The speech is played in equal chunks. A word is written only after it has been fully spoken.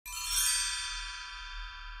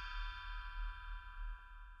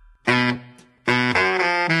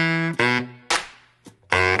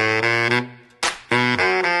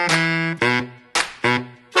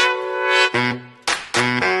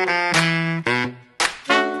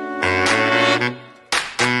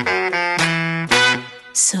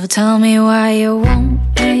So tell me why you want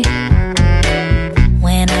me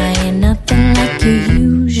when I ain't nothing like you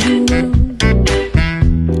usual.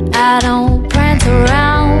 I don't prance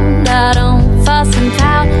around, I don't fuss and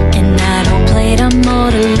pout, and I don't play the more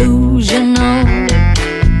delusional.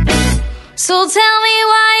 So tell me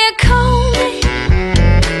why you call me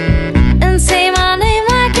and say my name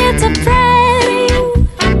like it's a prank.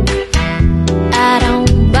 I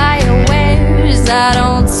don't buy your wares, I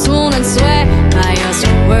don't swoon and swear by your so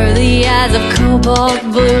worthy eyes of cobalt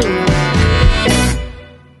blue.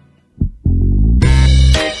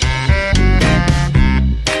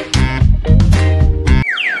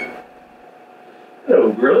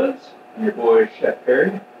 Hello Gorillas, I'm your boy Chef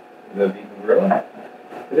Perry, the vegan gorilla.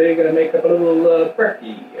 Today I'm going to make up a little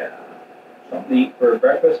brekkie, something to eat for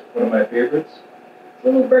breakfast, one of my favorites. It's a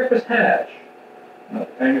little breakfast hash, not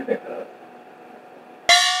the kind you're thinking of.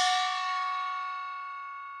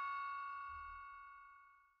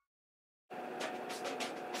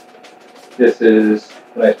 This is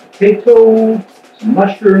nice potato, some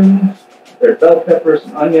mushrooms, red bell pepper,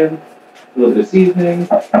 some onion, a little bit of seasoning,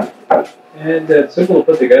 and it's simple to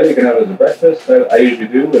put together. You can have it as a breakfast. I usually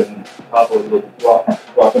do, and top with a little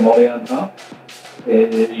guacamole on top.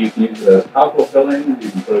 And you can use it as taco filling. You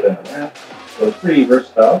can put it in a wrap. So it's pretty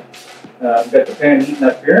versatile. I've got the pan heating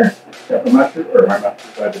up here. Got my mushroom, or my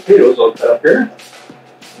potatoes all cut up here.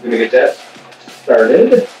 I'm going to get that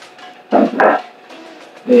started.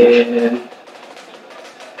 And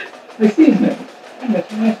my seasoning. I'm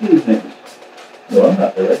missing my seasoning. No, I'm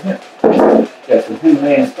not there right here. Got some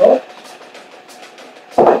Himalayan salt.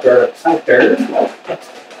 Garlic powder.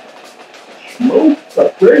 Smoked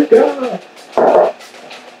paprika.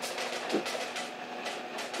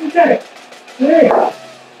 Okay. There.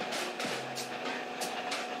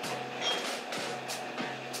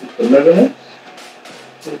 Just the measurements.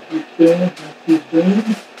 1 teaspoon, 1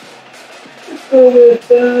 teaspoon. Let's go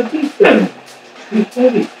with teaspoon.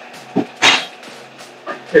 Teaspoon.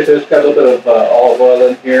 Okay, so it's got a little bit of olive oil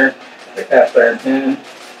in here. A cast iron pan.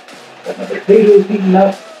 Got my potatoes heating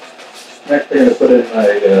up. Next, I'm going to put in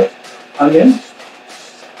my onions.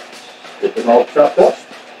 Get them all chopped up.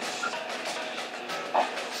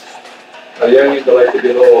 Now, the onions I like to be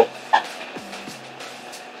a little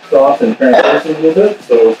soft and translucent a little bit,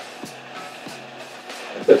 so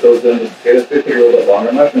I put those in the potatoes. They take a little bit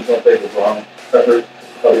longer. Mushrooms don't take as long. Peppers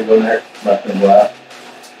probably go next. Mushrooms last.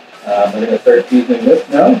 I'm going to start seasoning this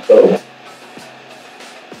now, so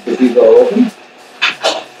get these all open.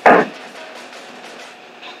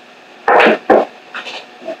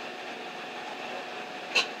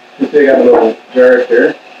 I got a little jars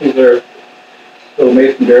here. These are little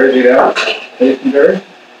mason jars, mason jars.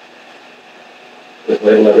 Just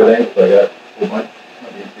label everything, so I got a whole bunch.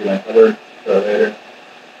 Maybe you can see my cupboard later.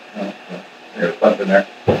 There's a bunch in there.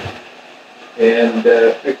 And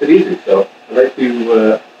makes it easy. So I like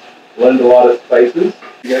to blend a lot of spices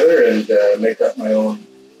together and make up my own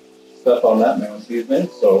stuff on that, my own seasoning.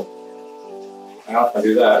 So I often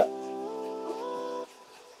do that.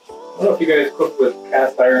 I don't know if you guys cook with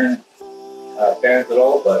cast iron pans at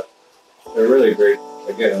all, but they're really great.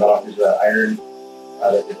 Again, it offers that iron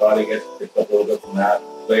that your body gets picked up a little bit from that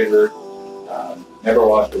flavor. Never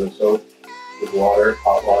wash it with soap, with water,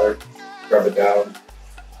 hot water. Scrub it down,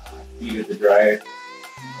 heat it to dry,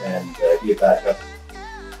 and heat it back up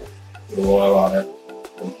with a little oil on it.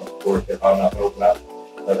 And of course, if I'm not going to open up.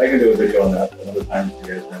 But I can do a video on that another time if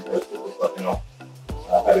you guys are interested. Just let me know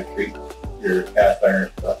how to treat your cast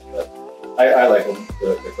iron stuff. But I like them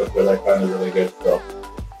to cook with. I find them really good. So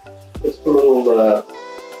just put a little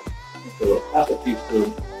half a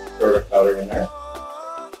teaspoon garlic powder in there.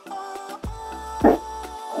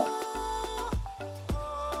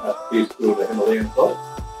 Half a teaspoon of Himalayan salt.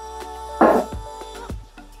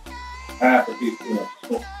 Half a teaspoon of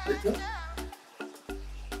smoked paprika.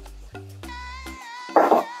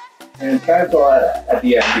 And cancel at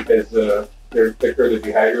the end because they're thicker to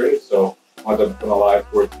dehydrate, so I want them to come alive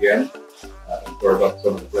towards the end and absorb up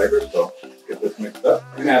some of the flavors. So get this mixed up.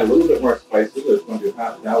 I'm gonna add a little bit more spices. I just want to do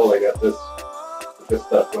half now while I got this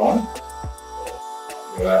stuff going.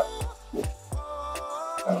 Look at that.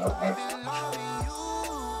 Coming up nice.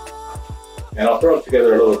 And I'll throw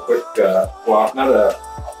together a little quick guac, not a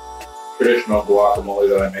traditional guacamole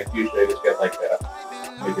that I make. Usually I just get like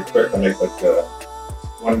make it quick. I make like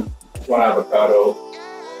one avocado,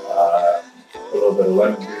 a little bit of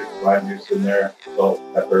lemon juice, lime juice in there, salt,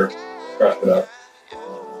 pepper, crush it up.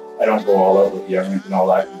 I don't go all out with the onions and all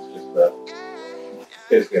that. It's just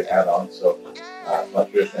basically an add-on. So it's not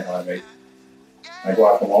traditionally how I make my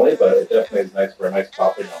guacamole, but it definitely is nice for a nice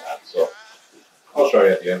topping on that. So I'll show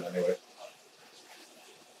you at the end anyway.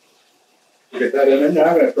 Get that in there. Now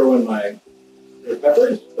I'm going to throw in my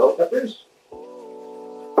peppers, bell peppers.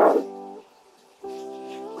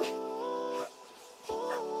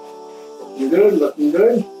 Looking good, looking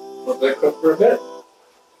good. Let that cook for a bit.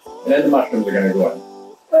 And then the mushrooms are going to go in.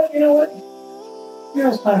 But you know what?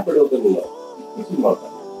 Now it's time for a little bit of love. Put some love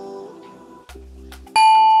in.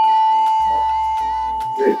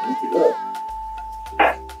 Great, thank you, love.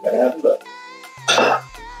 Gotta have love.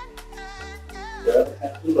 Gotta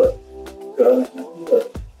have love. Gotta have love.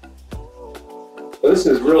 So this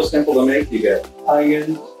is real simple to make. You get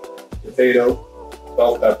onions, potato,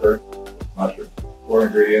 bell pepper, mushroom. 4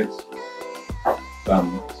 ingredients,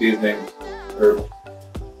 some seasonings, herbs,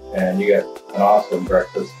 and you get an awesome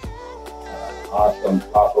breakfast. Awesome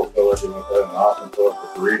taco filler, an awesome filler for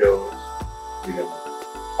burritos. You can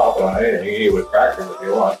top it on anything. You can eat with crackers if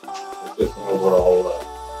you want. It's just an overall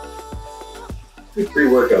good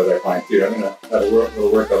pre-workout I find too. I'm gonna have a little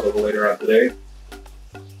workout a little later on today.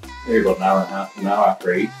 Maybe about an hour and a half from now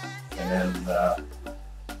after 8. And then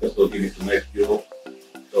this will give you some nice fuel.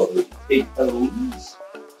 So the potatoes,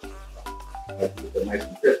 keep them nice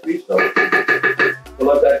and crispy. So we'll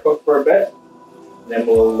let that cook for a bit. Then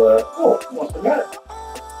we'll, almost forgot it.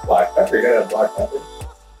 Black pepper, you gotta have black pepper.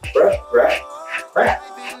 Fresh, black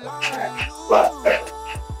pepper.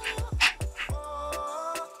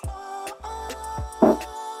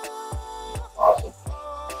 Awesome.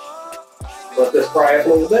 Let this fry up a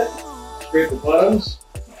little bit. Scrape the bottoms.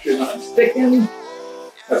 Make sure it's not sticking.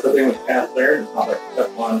 That's the thing with cast iron. It's not like a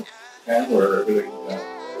Teflon pan where everything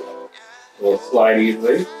will slide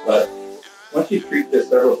easily. But once you treat this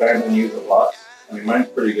several times and use it lots, I mean, mine's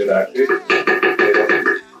pretty good actually.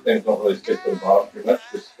 Things don't really stick to the bottom too much,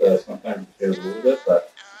 just sometimes it feels a little bit,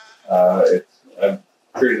 but I've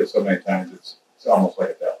treated it so many times, it's almost like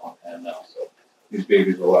a Teflon pan now. So these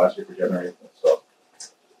babies will last you for generations. So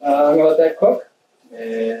I'm gonna let that cook,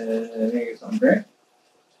 and get some drink.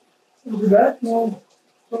 We'll be back, and we'll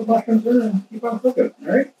put the mushrooms in and keep on cooking. All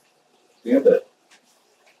right? See you in a bit.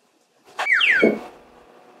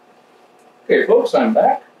 Okay, folks, I'm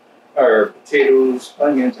back. Our potatoes,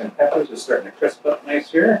 onions, and peppers are starting to crisp up nice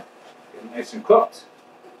here. Getting nice and cooked.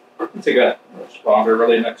 It'll take a much longer,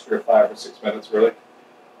 really, an extra 5 or 6 minutes, really.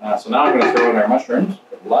 So now I'm going to throw in our mushrooms.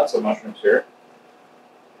 Got lots of mushrooms here.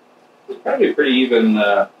 It's probably a pretty even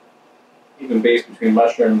base between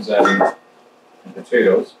mushrooms and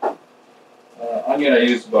potatoes. Onion, I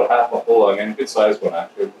used about half a whole onion, good sized one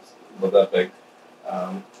actually, it's about that big.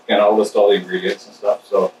 Again, I'll list all the ingredients and stuff,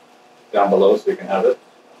 so down below so you can have it.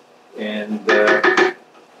 And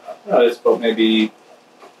it's about maybe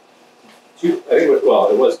 2, it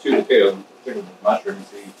was 2 potatoes, with mushrooms.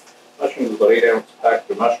 The mushrooms was about 8-ounce pack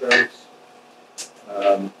of mushrooms.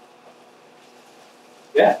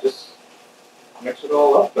 Yeah, just mix it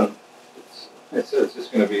all up, and it's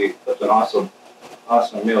just going to be such an awesome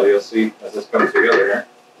meal. You'll see as this comes together here.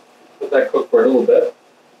 Let that cook for a little bit,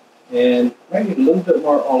 and I need a little bit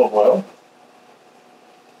more olive oil.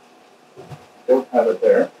 Don't have it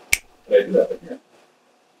there, but I do have it here.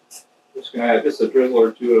 Just going to add just a drizzle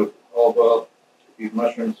or 2 of olive oil to these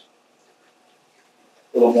mushrooms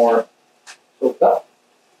a little more soaked up.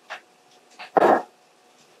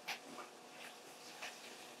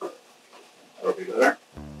 That'll be better.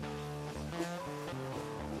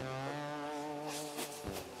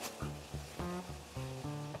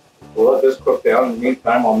 We'll let this cook down. In the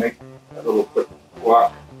meantime, I'll make a little quick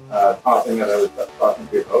guac topping that I was talking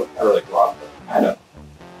to you about. Not really guac, but kind of.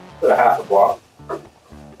 Put a half a guac.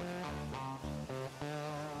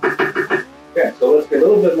 Okay, so let's get a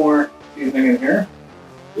little bit more seasoning in here.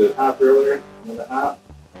 Do half earlier, and then half.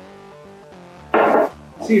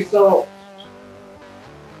 Sea salt,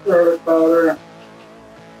 garlic powder,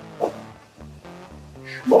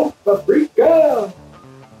 smoked paprika.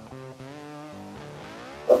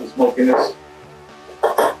 Love the smokiness.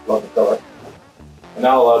 Love the color. And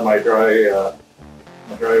now I'll add my dry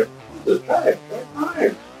chives. A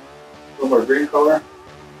little more green color.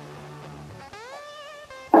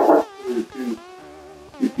 2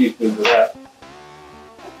 teaspoons of that.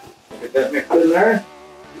 Get that mixed in there.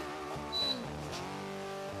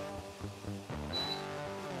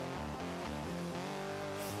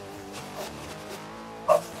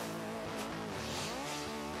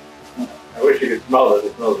 I wish you could smell it.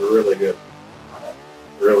 It smells really good.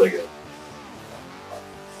 Really good.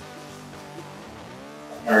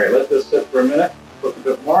 Alright, let this sit for a minute. Cook a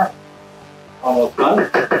bit more. Almost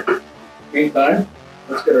done. Meantime,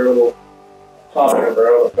 let's get our little topping of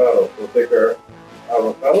our avocado. We'll take our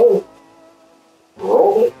avocado,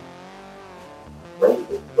 roll it.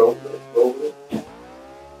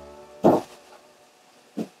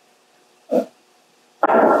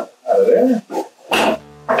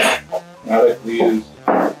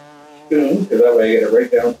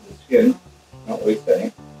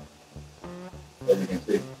 any, as you can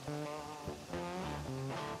see.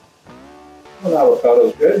 Well, avocado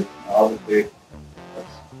is good. Obviously,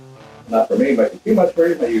 that's not for me. Might be too much for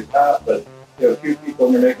you. Might use half, but you have a few people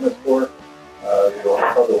and you're making this for. You'll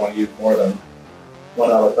probably want to use more than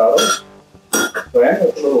one avocado. So I'm going to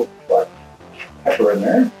put a little black pepper in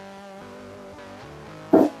there.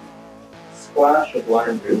 Splash of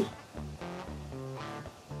lime juice.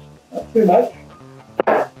 Not too much.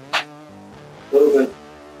 A little bit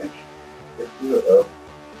of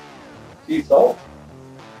sea salt.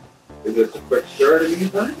 Give this a quick stir in the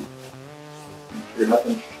meantime. Make sure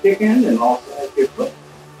nothing's sticking and all sides get cooked.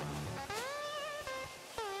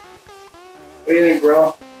 What do you think,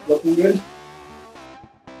 bro? Looking good?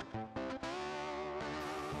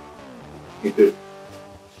 Me too.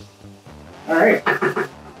 Alright. A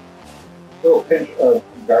little pinch of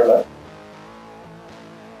garlic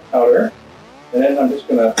powder. And then I'm just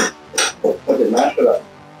going to mash it up.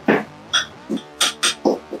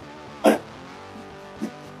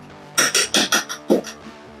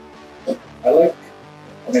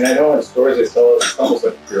 I know in stores they sell it, it's almost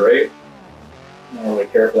like puree. I don't really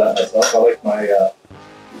care for that myself. I like my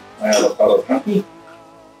avocado chunky.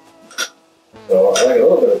 So I like a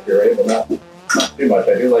little bit of puree, but not too much.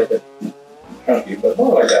 I do like it chunky, but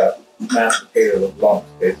more like a mashed potato with lumps,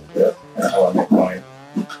 basically. That's kind of how I make mine.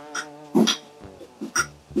 A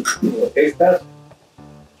little taste test.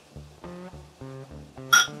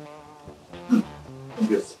 And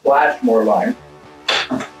just splash more lime.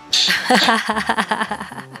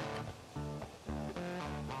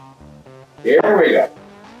 Here we go.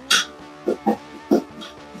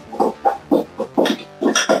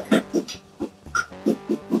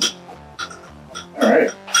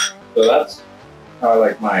 Alright, so that's how I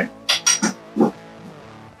like mine.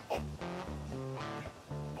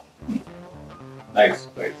 Nice,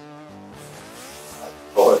 nice.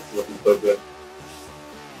 Oh, it's looking so good.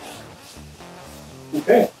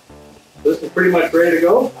 Okay, this is pretty much ready to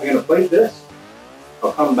go. I'm going to plate this.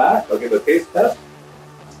 I'll come back, I'll give it a taste test.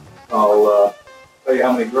 I'll tell you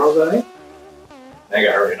how many girls I think. I think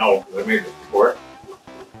I already know because I made this before.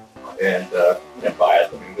 And I didn't buy it.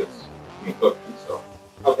 I mean, it's me cooking, so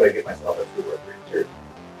how could I get myself a 2 or 3 cheers?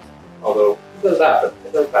 Although, it does happen.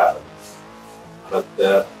 It does happen. But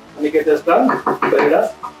let me get this done, plate it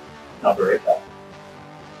up, and I'll be right back.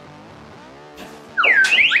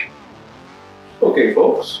 Okay,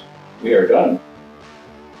 folks, we are done.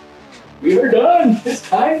 We are done. It's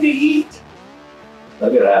time to eat.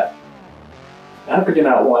 Look at that. How could you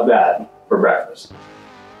not want that for breakfast?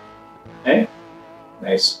 Hey?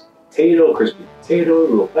 Nice potato, crispy potato,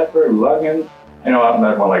 little pepper, little onion. I know I'm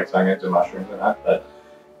not more like onions and mushrooms and that, but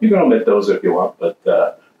you can omit those if you want. But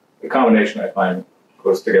the combination I find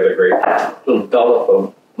goes together great. A little dollop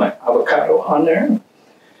of my avocado on there.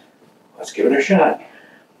 Let's give it a shot.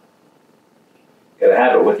 Gotta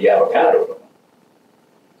have it with the avocado though.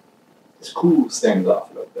 This cools things off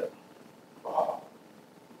a little bit. Oh.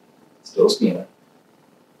 Still steaming.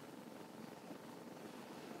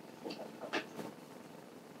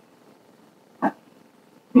 Oh,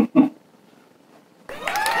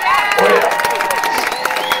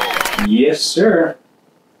 yeah. Yes, sir.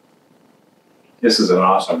 This is an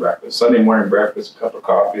awesome breakfast. Sunday morning breakfast, a cup of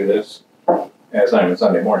coffee, this. Yeah, it's not even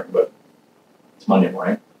Sunday morning, but it's Monday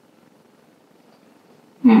morning.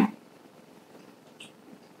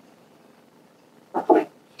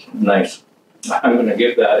 Nice. I'm going to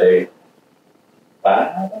give that a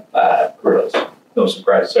 5 gorillas. No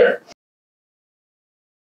surprise there.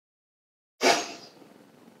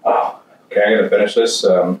 Oh, okay, I'm going to finish this.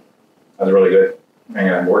 That was really good. I'm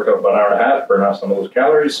going to work out about an hour and a half, burn off some of those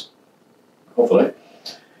calories, hopefully.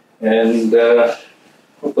 And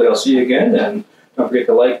hopefully I'll see you again. And don't forget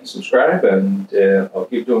to like and subscribe. And I'll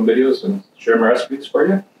keep doing videos and share my recipes for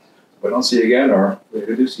you. If I don't see you again, or if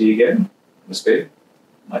I do see you again, stay.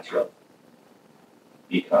 Much love.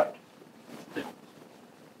 Be kind.